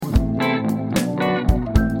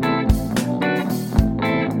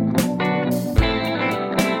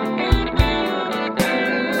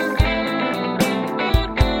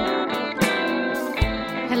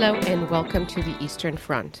welcome to the Eastern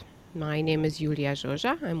Front. My name is Julia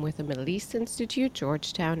Joja. I'm with the Middle East Institute,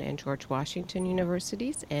 Georgetown and George Washington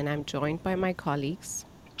Universities, and I'm joined by my colleagues.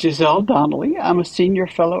 Giselle Donnelly. I'm a senior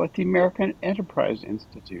fellow at the American Enterprise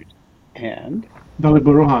Institute. And Dalit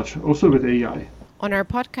Borohaj, also with AI. On our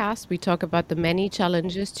podcast, we talk about the many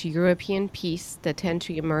challenges to European peace that tend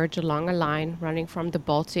to emerge along a line running from the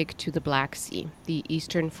Baltic to the Black Sea, the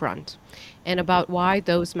Eastern Front, and about why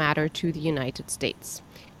those matter to the United States.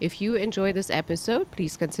 If you enjoy this episode,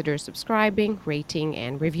 please consider subscribing, rating,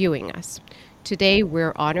 and reviewing us. Today,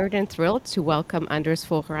 we're honored and thrilled to welcome Anders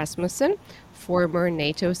Fogh Rasmussen, former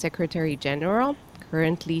NATO Secretary General,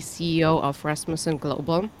 currently CEO of Rasmussen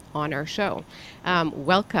Global, on our show.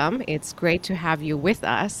 Welcome. It's great to have you with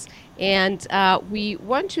us. And we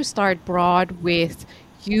want to start broad with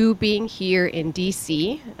you being here in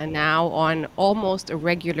DC and now on almost a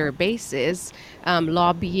regular basis,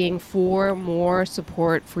 lobbying for more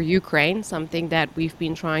support for Ukraine, something that we've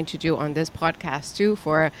been trying to do on this podcast too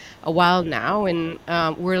for a while now. And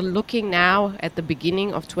we're looking now at the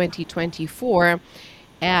beginning of 2024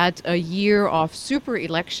 at a year of super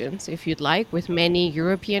elections, if you'd like, with many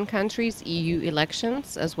European countries, EU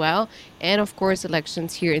elections as well, and of course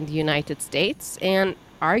elections here in the United States. And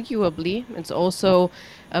arguably, it's also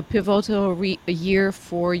a pivotal year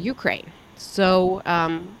for Ukraine. So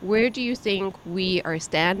where do you think we are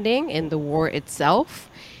standing in the war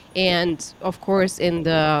itself? And of course, in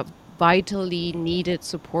the vitally needed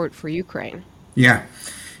support for Ukraine? Yeah.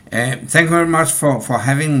 Thank you very much for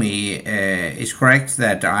having me. It's correct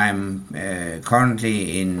that I'm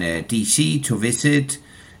currently in DC to visit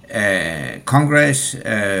Congress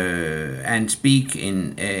and speak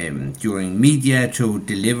during media to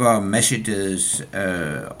deliver messages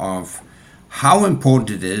of how important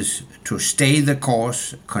it is to stay the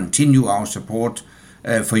course, continue our support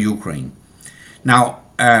for Ukraine. Now,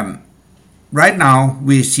 right now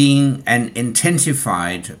we're seeing an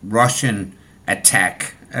intensified Russian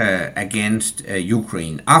attack against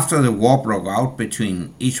Ukraine. After the war broke out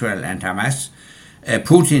between Israel and Hamas,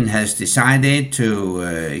 Putin has decided to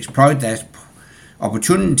exploit that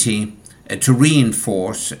opportunity to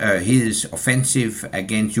reinforce his offensive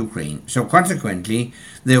against Ukraine. So consequently,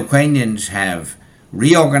 the Ukrainians have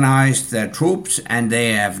reorganized their troops and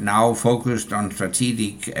they have now focused on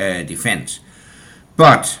strategic defense.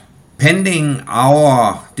 But pending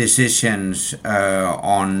our decisions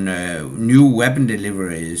on new weapon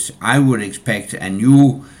deliveries, I would expect a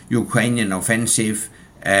new Ukrainian offensive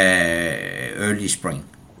early spring.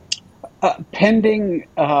 Pending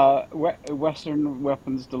Western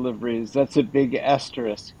weapons deliveries, that's a big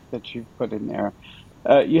asterisk that you've put in there.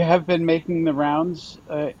 You have been making the rounds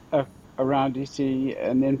around DC,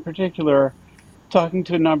 and in particular, talking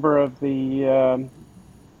to a number of the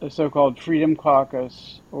so-called Freedom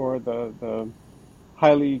Caucus, or the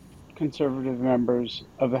highly conservative members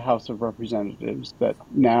of the House of Representatives that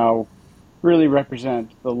now really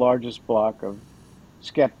represent the largest bloc of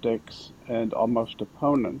skeptics and almost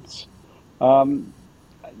opponents.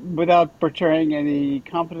 Without portraying any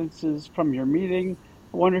confidences from your meeting,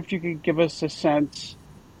 I wonder if you could give us a sense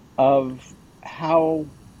of how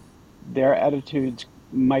their attitudes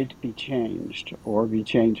might be changed or be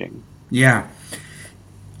changing. Yeah.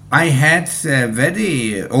 I had a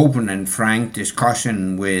very open and frank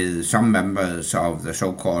discussion with some members of the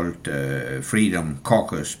so-called Freedom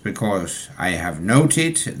Caucus because I have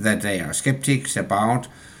noted that they are skeptics about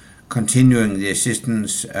continuing the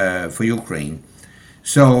assistance for Ukraine.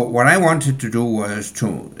 So what I wanted to do was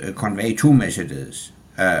to convey two messages.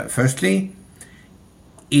 Firstly,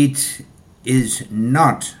 it is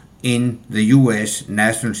not in the U.S.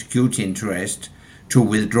 national security interest to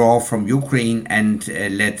withdraw from Ukraine and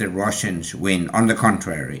let the Russians win. On the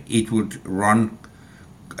contrary, it would run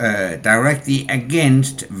directly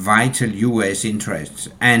against vital U.S. interests.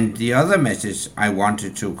 And the other message I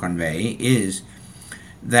wanted to convey is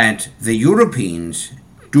that the Europeans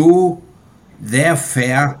do their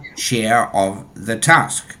fair share of the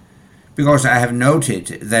task, because I have noted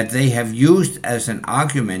that they have used as an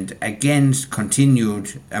argument against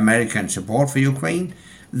continued American support for Ukraine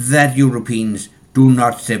that Europeans do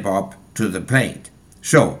not step up to the plate.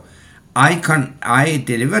 So I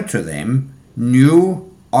delivered to them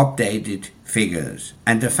new updated figures.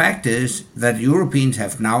 And the fact is that Europeans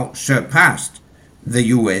have now surpassed the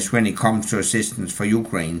US when it comes to assistance for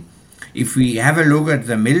Ukraine. If we have a look at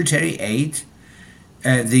the military aid,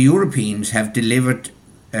 the Europeans have delivered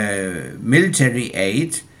military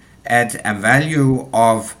aid at a value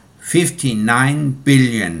of 59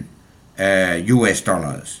 billion US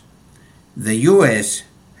dollars. The US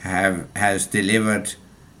has delivered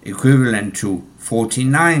equivalent to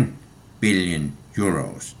 49 billion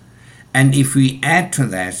euros. And if we add to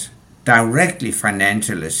that directly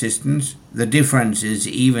financial assistance, the difference is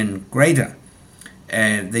even greater.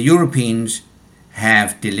 The Europeans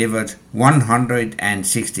have delivered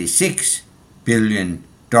 $166 billion.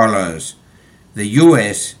 The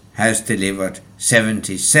US has delivered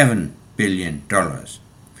 $77 billion.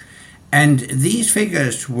 And these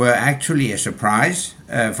figures were actually a surprise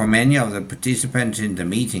for many of the participants in the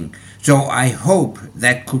meeting. So I hope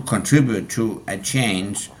that could contribute to a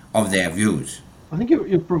change of their views. I think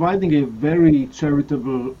you're providing a very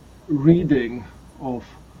charitable reading of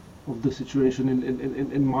the situation.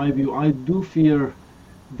 In my view, I do fear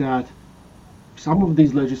that some of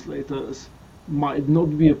these legislators might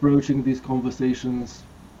not be approaching these conversations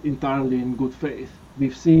entirely in good faith.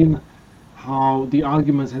 We've seen how the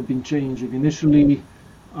arguments have been changing. Initially,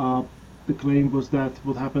 the claim was that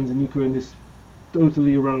what happens in Ukraine is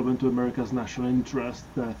totally irrelevant to America's national interest,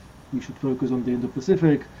 that we should focus on the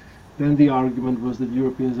Indo-Pacific. Then the argument was that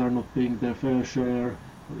Europeans are not paying their fair share.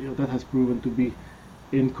 That has proven to be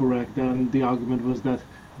incorrect. And the argument was that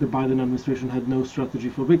the Biden administration had no strategy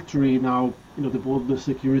for victory. Now, the border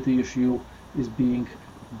security issue is being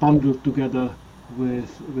bundled together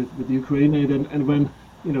with Ukraine aid, and when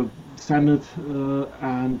Senate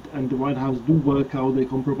and the White House do work out a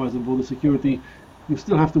compromise on border security, you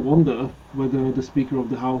still have to wonder whether the Speaker of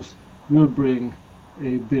the House will bring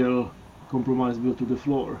a compromise bill to the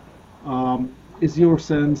floor. Is your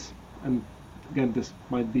sense, and again this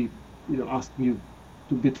might be asking you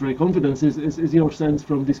to betray confidence, is your sense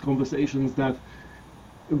from these conversations that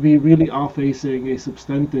we really are facing a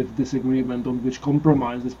substantive disagreement on which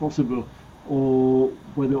compromise is possible, or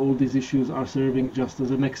whether all these issues are serving just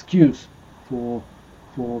as an excuse for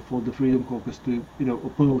the Freedom Caucus to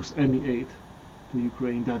oppose any aid to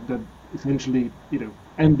Ukraine, that essentially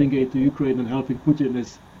ending aid to Ukraine and helping Putin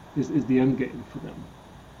is the end game for them?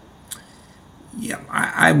 Yeah,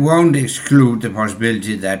 I won't exclude the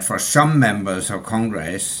possibility that for some members of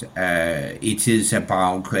Congress it is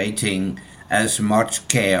about creating as much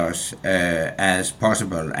chaos as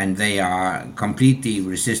possible, and they are completely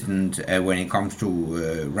resistant when it comes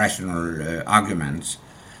to rational arguments.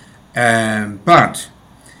 But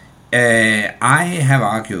I have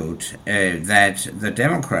argued that the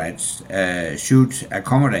Democrats should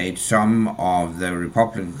accommodate some of the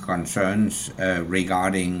Republican concerns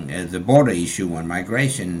regarding the border issue and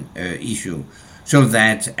migration issue, so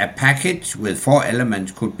that a package with 4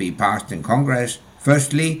 elements could be passed in Congress.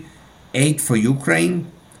 Firstly, aid for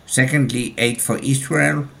Ukraine. Secondly, aid for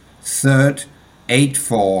Israel. Third, aid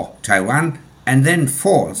for Taiwan. And then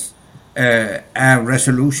fourth, a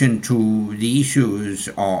resolution to the issues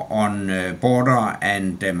on border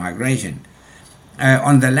and migration.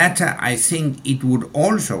 On the latter, I think it would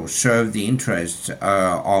also serve the interests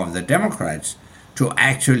of the Democrats to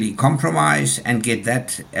actually compromise and get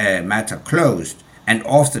that matter closed and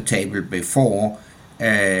off the table before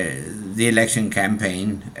the election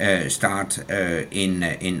campaign start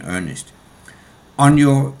in earnest. On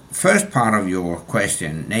your first part of your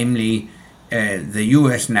question, namely the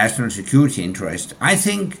U.S. national security interest, I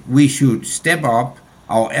think we should step up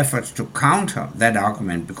our efforts to counter that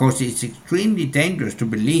argument, because it's extremely dangerous to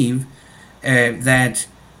believe that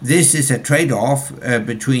this is a trade-off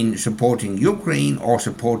between supporting Ukraine or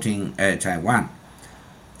supporting Taiwan.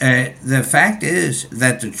 The fact is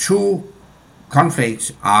that the two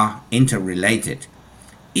conflicts are interrelated.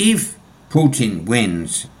 If Putin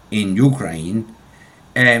wins in Ukraine,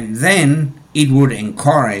 then it would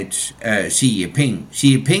encourage Xi Jinping.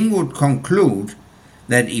 Xi Jinping would conclude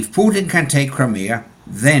that if Putin can take Crimea,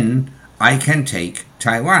 then I can take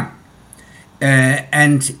Taiwan.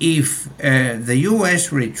 And if the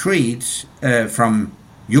US retreats from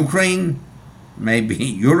Ukraine, maybe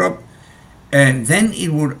Europe, then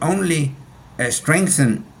it would only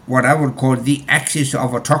strengthen what I would call the axis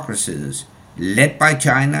of autocracies, led by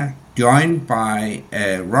China, joined by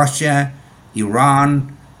Russia,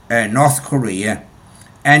 Iran, North Korea,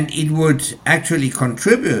 and it would actually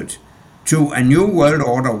contribute to a new world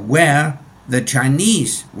order where the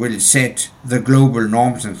Chinese will set the global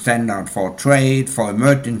norms and standards for trade, for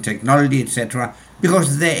emerging technology, etc.,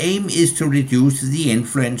 because their aim is to reduce the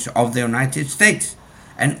influence of the United States.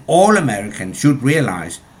 And all Americans should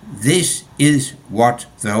realize this is what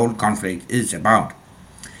the whole conflict is about.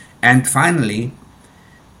 And finally,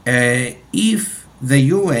 if the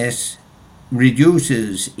US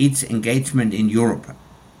reduces its engagement in Europe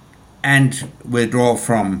and withdraw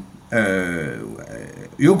from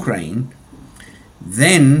Ukraine,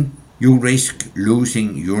 then you risk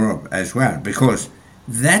losing Europe as well, because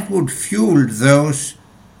that would fuel those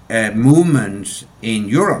movements in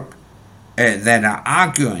Europe that are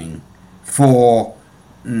arguing for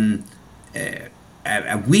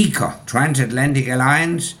a weaker transatlantic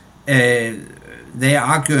alliance. They are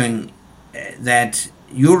arguing that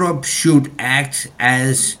Europe should act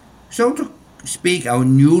as, so to speak, a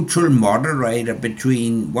neutral moderator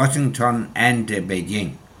between Washington and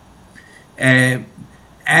Beijing.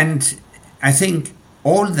 And I think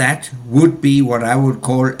all that would be what I would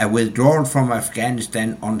call a withdrawal from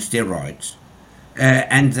Afghanistan on steroids.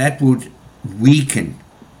 And that would weaken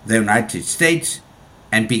the United States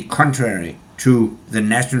and be contrary to the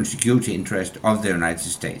national security interest of the United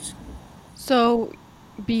States. So,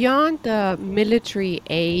 beyond the military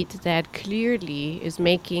aid that clearly is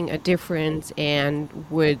making a difference and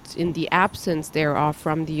would, in the absence thereof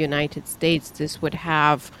from the United States, this would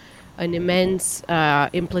have an immense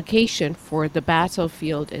implication for the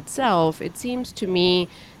battlefield itself, it seems to me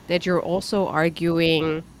that you're also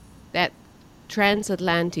arguing that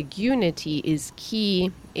transatlantic unity is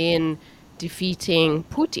key in defeating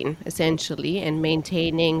Putin, essentially, and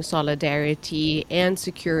maintaining solidarity and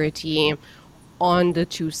security on the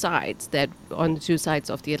two sides, that on the two sides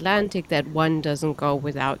of the Atlantic, that one doesn't go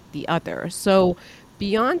without the other. So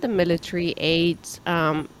beyond the military aid,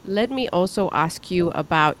 let me also ask you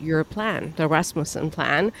about your plan, the Rasmussen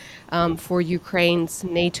plan, for Ukraine's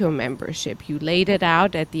NATO membership. You laid it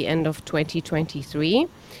out at the end of 2023,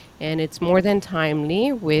 and it's more than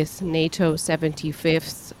timely with NATO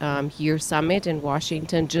 75th year summit in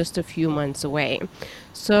Washington just a few months away.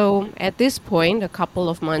 So at this point, a couple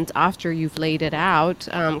of months after you've laid it out,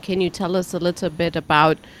 can you tell us a little bit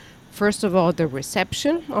about, first of all, the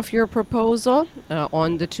reception of your proposal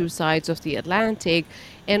on the two sides of the Atlantic,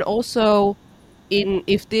 and also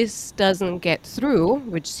if this doesn't get through,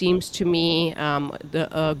 which seems to me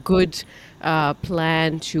a good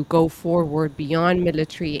plan to go forward beyond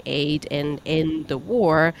military aid and end the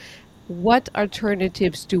war, what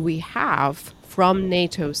alternatives do we have from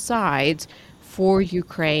NATO's side for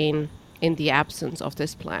Ukraine in the absence of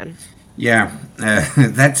this plan? Yeah,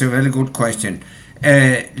 that's a very good question.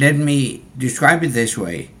 Let me describe it this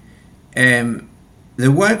way.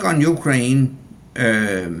 The work on Ukraine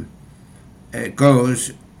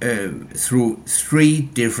goes through three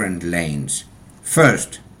different lanes.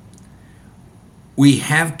 First, we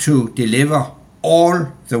have to deliver all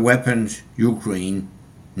the weapons Ukraine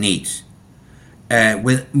needs.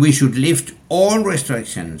 We should lift all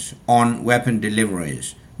restrictions on weapon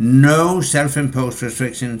deliveries. No self-imposed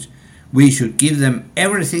restrictions. We should give them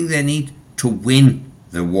everything they need to win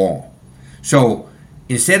the war. So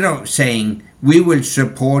instead of saying we will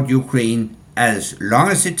support Ukraine as long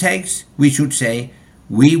as it takes, we should say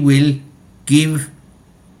we will give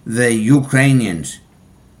the Ukrainians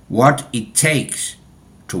what it takes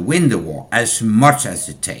to win the war, as much as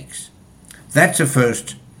it takes. That's the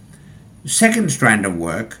first. Second strand of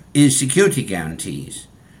work is security guarantees.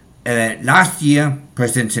 Last year,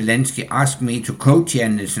 President Zelensky asked me to co-chair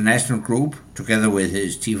an international group, together with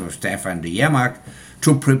his Chief of Staff, Andriy Yermak,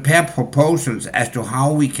 to prepare proposals as to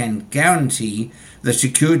how we can guarantee the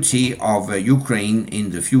security of Ukraine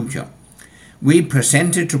in the future. We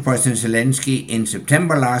presented to President Zelensky in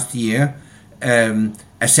September last year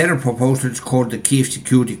a set of proposals called the Kiev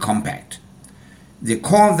Security Compact. The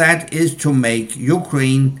core of that is to make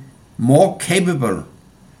Ukraine more capable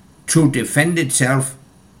to defend itself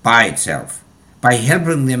by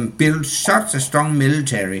helping them build such a strong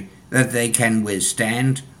military that they can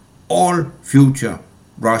withstand all future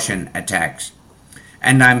Russian attacks.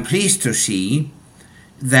 And I'm pleased to see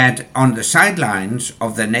that on the sidelines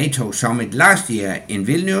of the NATO summit last year in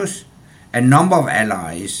Vilnius, a number of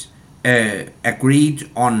allies agreed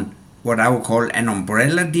on what I would call an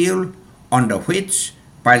umbrella deal, under which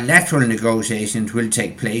bilateral negotiations will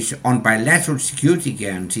take place on bilateral security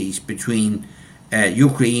guarantees between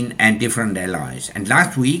Ukraine and different allies. And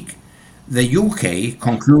last week, the UK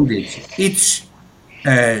concluded its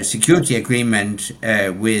security agreement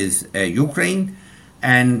with Ukraine.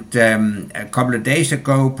 And a couple of days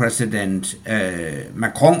ago, President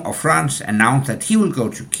Macron of France announced that he will go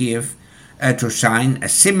to Kiev to sign a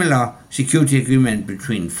similar security agreement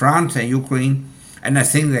between France and Ukraine. And I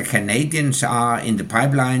think the Canadians are in the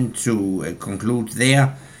pipeline to conclude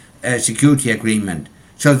their security agreement.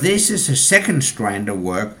 So this is a second strand of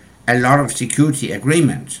work, a lot of security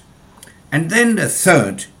agreements. And then the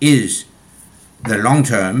third is the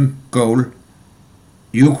long-term goal: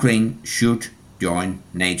 Ukraine should join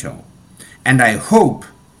NATO. And I hope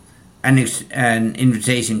an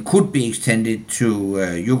invitation could be extended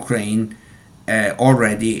to Ukraine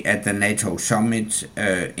already at the NATO summit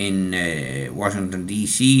in Washington,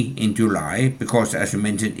 D.C. in July, because, as you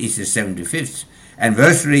mentioned, it's the 75th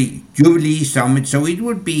anniversary Jubilee Summit, so it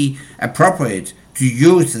would be appropriate to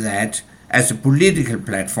use that as a political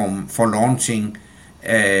platform for launching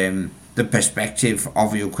the perspective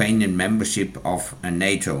of Ukrainian membership of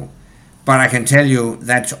NATO. But I can tell you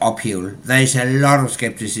that's uphill. There is a lot of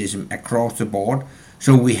skepticism across the board,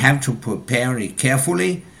 so we have to prepare it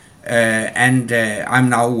carefully. And I'm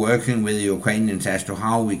now working with the Ukrainians as to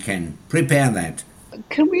how we can prepare that.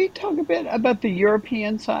 Can we talk a bit about the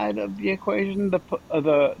European side of the equation,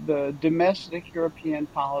 the domestic European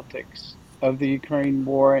politics of the Ukraine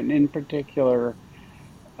war, and in particular,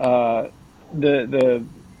 the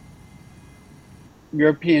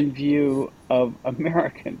European view of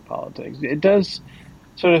American politics? It does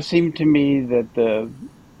sort of seem to me that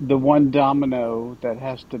the one domino that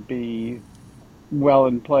has to be well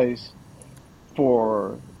in place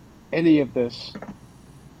for any of this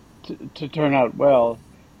to turn out well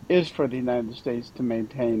is for the United States to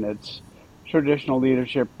maintain its traditional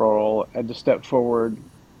leadership role and to step forward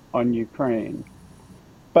on Ukraine.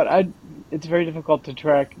 But it's very difficult to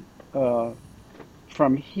track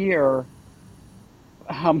from here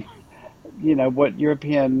how, what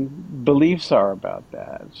European beliefs are about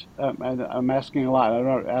that. I'm asking a lot. I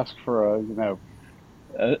don't ask for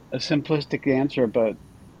a simplistic answer, but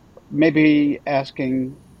maybe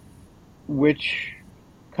asking which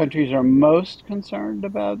countries are most concerned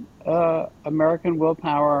about American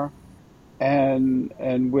willpower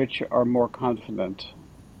and which are more confident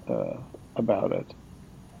about it.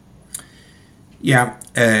 Yeah,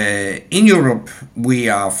 in Europe, we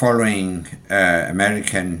are following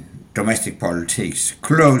American domestic politics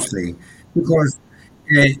closely because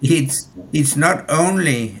it's not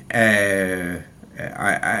only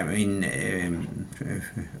I mean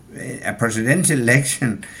a presidential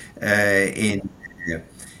election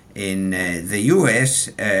in the U.S.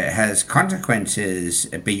 Has consequences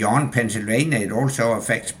beyond Pennsylvania. It also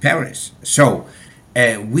affects Paris. So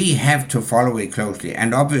we have to follow it closely.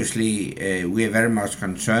 And obviously, we are very much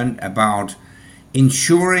concerned about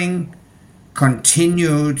ensuring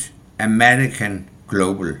continued American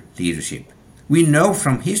global leadership. We know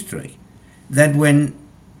from history that when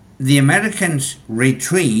the Americans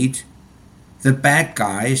retreat, the bad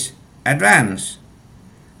guys advance.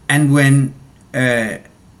 And when the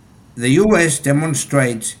US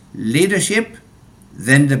demonstrates leadership,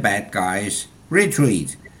 then the bad guys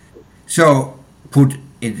retreat. So, put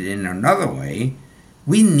it in another way,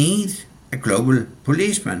 we need a global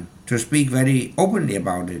policeman, to speak very openly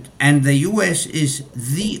about it. And the US is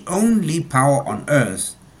the only power on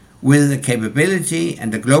earth with the capability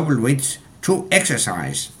and the global wits to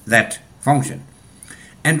exercise that function.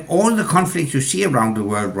 And all the conflicts you see around the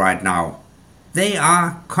world right now, they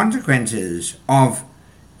are consequences of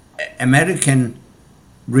American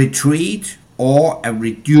retreat or a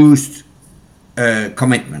reduced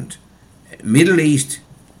commitment. Middle East,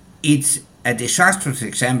 it's a disastrous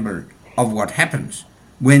example of what happens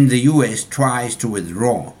when the US tries to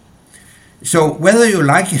withdraw. So whether you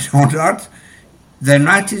like it or not, the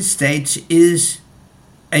United States is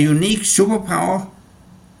a unique superpower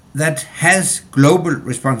that has global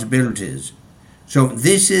responsibilities. So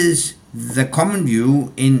this is the common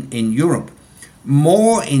view in Europe.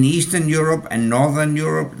 More in Eastern Europe and Northern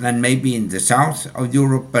Europe than maybe in the south of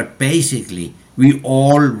Europe, but basically we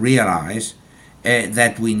all realize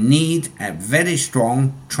that we need a very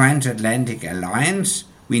strong transatlantic alliance.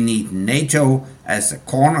 We need NATO as a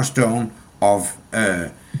cornerstone of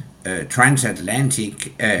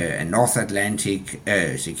transatlantic and North Atlantic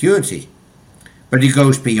security. But it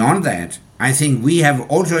goes beyond that. I think we have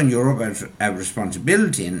also in Europe a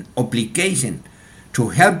responsibility and obligation to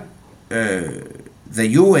help the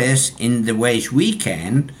US in the ways we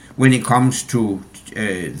can when it comes to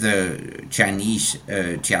the Chinese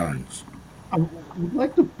challenge. I would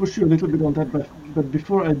like to push you a little bit on that, but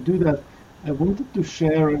before I do that, I wanted to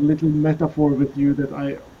share a little metaphor with you that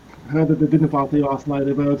I heard at the dinner party last night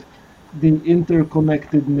about the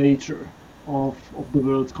interconnected nature of the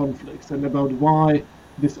world's conflicts and about why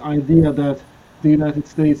this idea that the United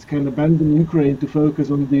States can abandon Ukraine to focus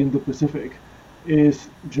on the Indo-Pacific is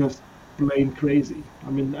just plain crazy. I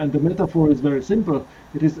mean, and the metaphor is very simple.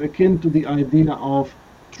 It is akin to the idea of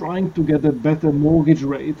trying to get a better mortgage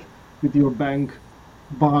rate with your bank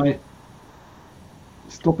by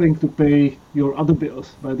stopping to pay your other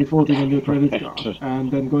bills, by defaulting on your credit card,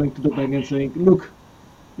 and then going to the bank and saying, look,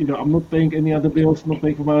 I'm not paying any other bills, not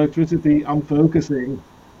paying for my electricity, I'm focusing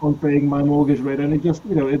on paying my mortgage rate. And it just,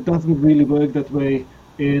 it doesn't really work that way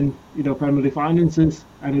in, family finances,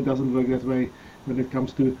 and it doesn't work that way when it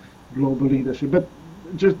comes to global leadership. But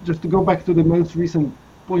just to go back to the most recent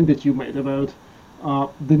point that you made about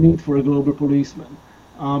the need for a global policeman.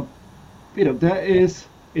 Um, there is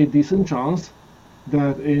a decent chance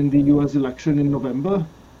that in the US election in November,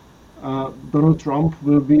 Donald Trump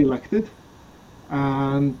will be elected,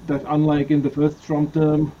 and that unlike in the first Trump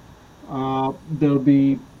term, there'll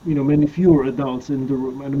be many fewer adults in the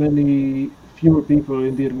room and many fewer people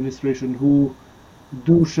in the administration who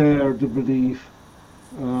do share the belief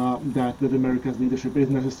that America's leadership is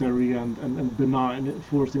necessary and benign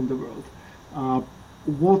force in the world. Uh,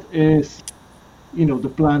 what is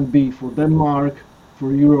the plan B for Denmark,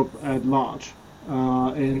 for Europe at large,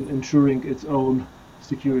 in ensuring its own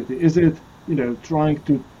security? Is it trying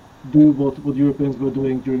to do what Europeans were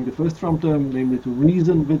doing during the first Trump term, namely to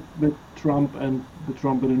reason with Trump and the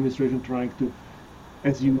Trump administration, trying to,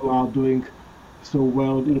 as you are doing so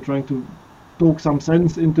well, trying to talk some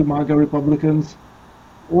sense into MAGA Republicans?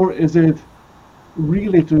 Or is it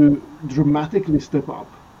really to dramatically step up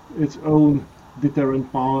its own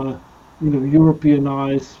deterrent power,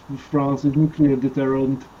 Europeanize France's nuclear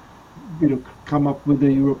deterrent, come up with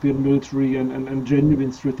a European military and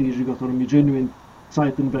genuine strategic autonomy, genuine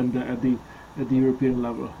Zeitenwende at the European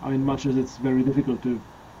level? I mean, much as it's very difficult to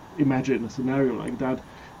imagine a scenario like that,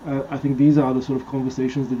 I think these are the sort of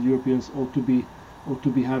conversations that Europeans ought to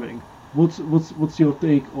be having. What's your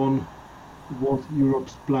take on what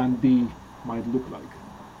Europe's plan B might look like?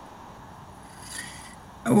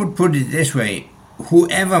 I would put it this way: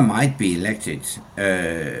 whoever might be elected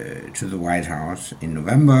to the White House in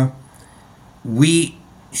November, we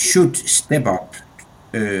should step up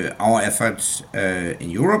our efforts in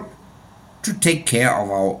Europe to take care of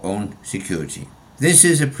our own security. This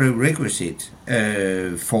is a prerequisite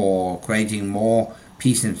for creating more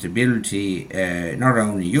peace and stability, not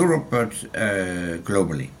only in Europe but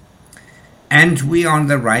globally. And we are on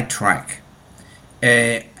the right track.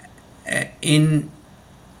 In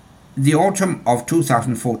the autumn of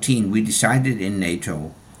 2014, we decided in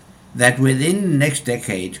NATO that within the next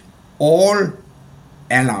decade, all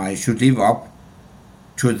allies should live up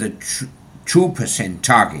to the 2%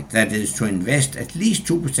 target, that is, to invest at least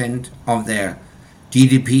 2% of their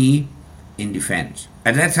GDP in defense.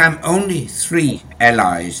 At that time, only 3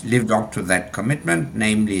 allies lived up to that commitment,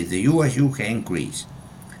 namely the US, UK, and Greece.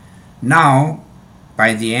 Now,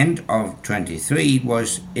 by the end of 23, it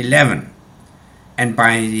was 11. And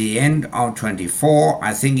by the end of 24,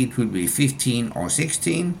 I think it will be 15 or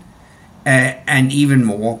 16, and even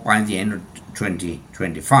more by the end of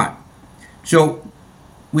 2025. So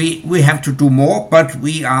we have to do more, but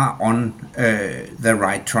we are on the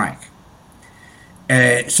right track.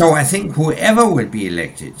 So I think whoever will be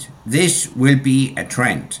elected, this will be a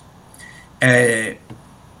trend.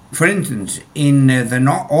 For instance, in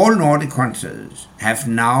all Nordic countries have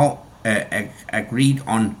now agreed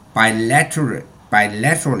on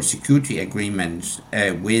bilateral security agreements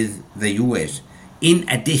with the US, in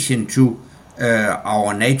addition to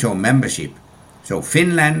our NATO membership. So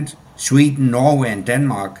Finland, Sweden, Norway, and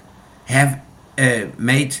Denmark have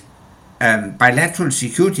made bilateral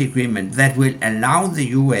security agreement that will allow the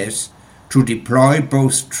US to deploy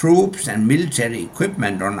both troops and military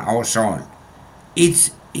equipment on our soil.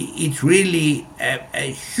 It's really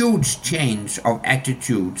a huge change of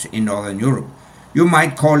attitudes in Northern Europe. You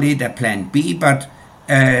might call it a plan B, but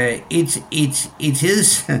it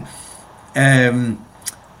is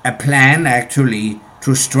a plan actually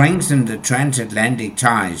to strengthen the transatlantic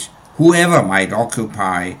ties, whoever might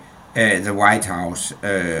occupy the White House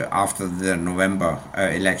after the November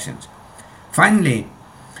elections. Finally,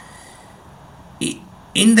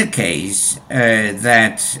 in the case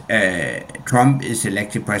that Trump is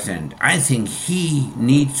elected president, I think he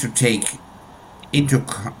needs to take into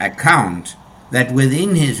account that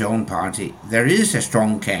within his own party there is a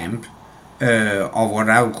strong camp of what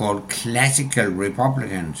I would call classical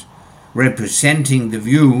Republicans, representing the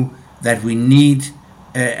view that we need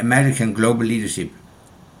American global leadership.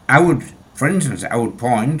 For instance, I would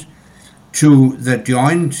point to the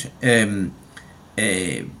joint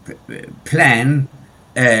plan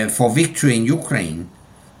for victory in Ukraine,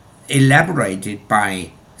 elaborated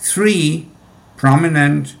by 3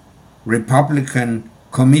 prominent Republican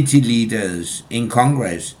committee leaders in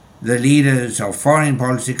Congress, the leaders of Foreign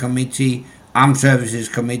Policy Committee, Armed Services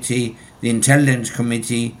Committee, the Intelligence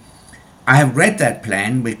Committee. I have read that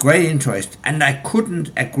plan with great interest, and I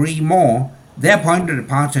couldn't agree more. Their point of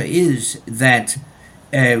departure is that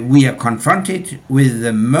we are confronted with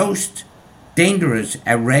the most dangerous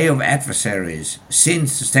array of adversaries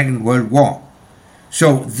since the Second World War.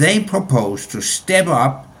 So they propose to step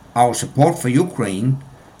up our support for Ukraine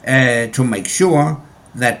to make sure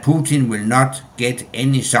that Putin will not get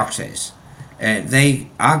any success. They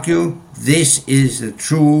argue this is the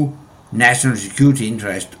true national security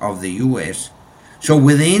interest of the U.S. So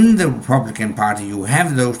within the Republican Party, you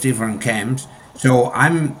have those different camps. So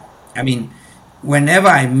I mean, whenever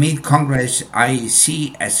I meet Congress, I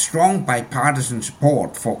see a strong bipartisan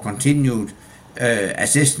support for continued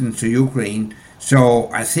assistance to Ukraine. So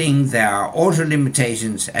I think there are also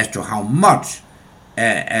limitations as to how much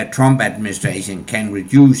a Trump administration can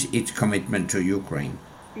reduce its commitment to Ukraine.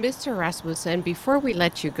 Mr. Rasmussen, before we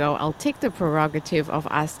let you go, I'll take the prerogative of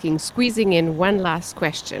squeezing in one last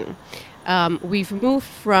question. We've moved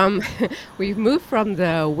from we've moved from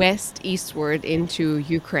the west eastward into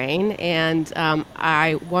Ukraine, and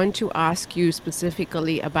I want to ask you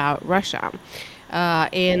specifically about Russia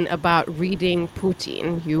and about reading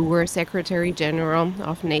Putin. You were Secretary General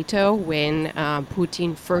of NATO when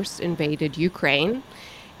Putin first invaded Ukraine.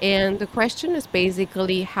 And the question is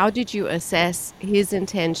basically, how did you assess his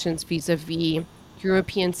intentions vis-a-vis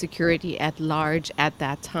European security at large at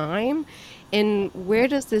that time? And where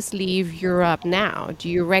does this leave Europe now? Do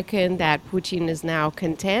you reckon that Putin is now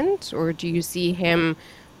content, or do you see him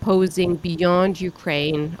posing beyond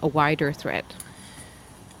Ukraine a wider threat?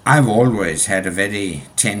 I've always had a very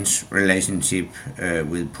tense relationship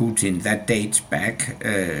with Putin. That dates back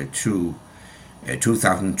to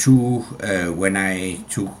 2002 when I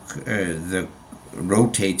took the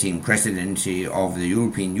rotating presidency of the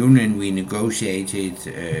European Union. We negotiated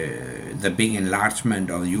the big enlargement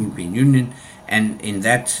of the European Union, and in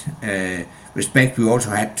that respect we also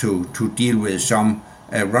had to deal with some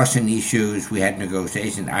Russian issues. We had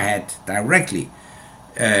negotiations. I had directly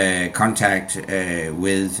contact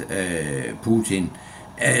with Putin.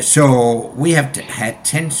 So we have had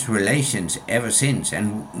tense relations ever since.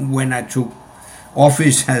 And when I took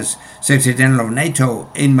office as Secretary General of NATO,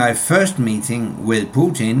 in my first meeting with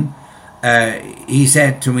Putin, he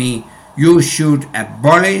said to me, "You should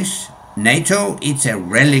abolish NATO. It's a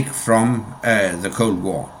relic from the Cold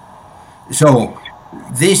War." So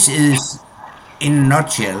this is, in a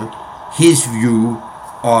nutshell, his view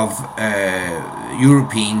of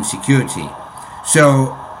European security.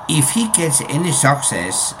 So if he gets any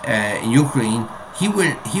success in Ukraine,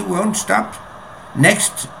 he won't stop.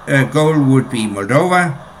 Next goal would be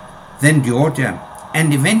Moldova, then Georgia,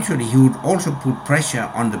 and eventually he would also put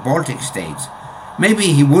pressure on the Baltic states. Maybe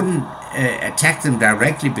he wouldn't attack them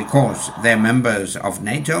directly because they're members of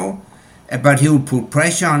NATO, but he would put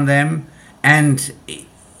pressure on them, and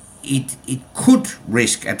it could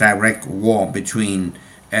risk a direct war between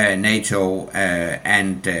NATO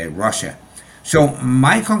and Russia. So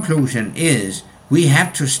my conclusion is we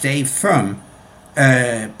have to stay firm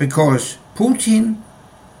because Putin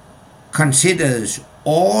considers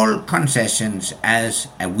all concessions as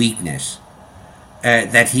a weakness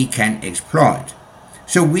that he can exploit.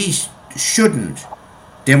 So we shouldn't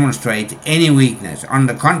demonstrate any weakness. On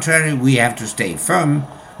the contrary, we have to stay firm.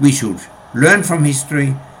 We should learn from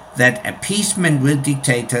history that appeasement with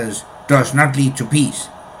dictators does not lead to peace.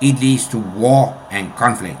 It leads to war and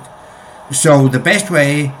conflict. So the best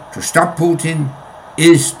way to stop Putin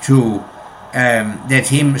is to let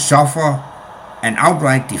him suffer an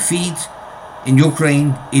outright defeat in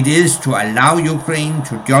Ukraine. It is to allow Ukraine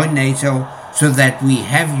to join NATO so that we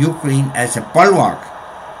have Ukraine as a bulwark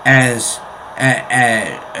as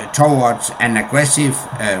towards an aggressive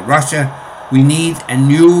Russia. We need a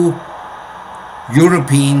new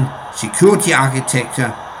European security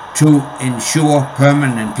architecture to ensure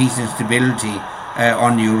permanent peace and stability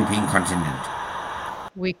on the European continent.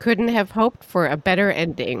 We couldn't have hoped for a better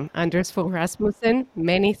ending. Anders Fogh Rasmussen,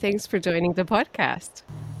 many thanks for joining the podcast.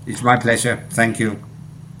 It's my pleasure. Thank you.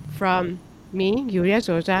 From me, Julia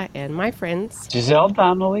Georgia, and my friends, Giselle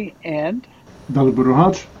Donnelly and Dalibor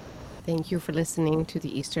Rohaj. thank you for listening to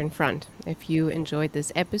the Eastern Front. If you enjoyed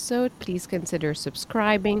this episode, please consider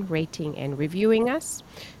subscribing, rating, and reviewing us.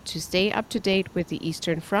 To stay up to date with the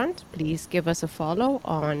Eastern Front, please give us a follow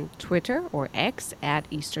on Twitter or X at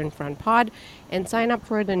Eastern Front Pod and sign up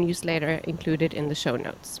for the newsletter included in the show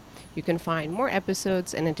notes. You can find more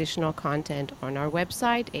episodes and additional content on our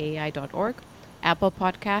website, aai.org, Apple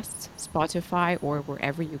Podcasts, Spotify, or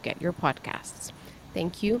wherever you get your podcasts.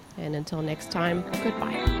 Thank you, and until next time,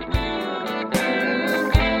 goodbye.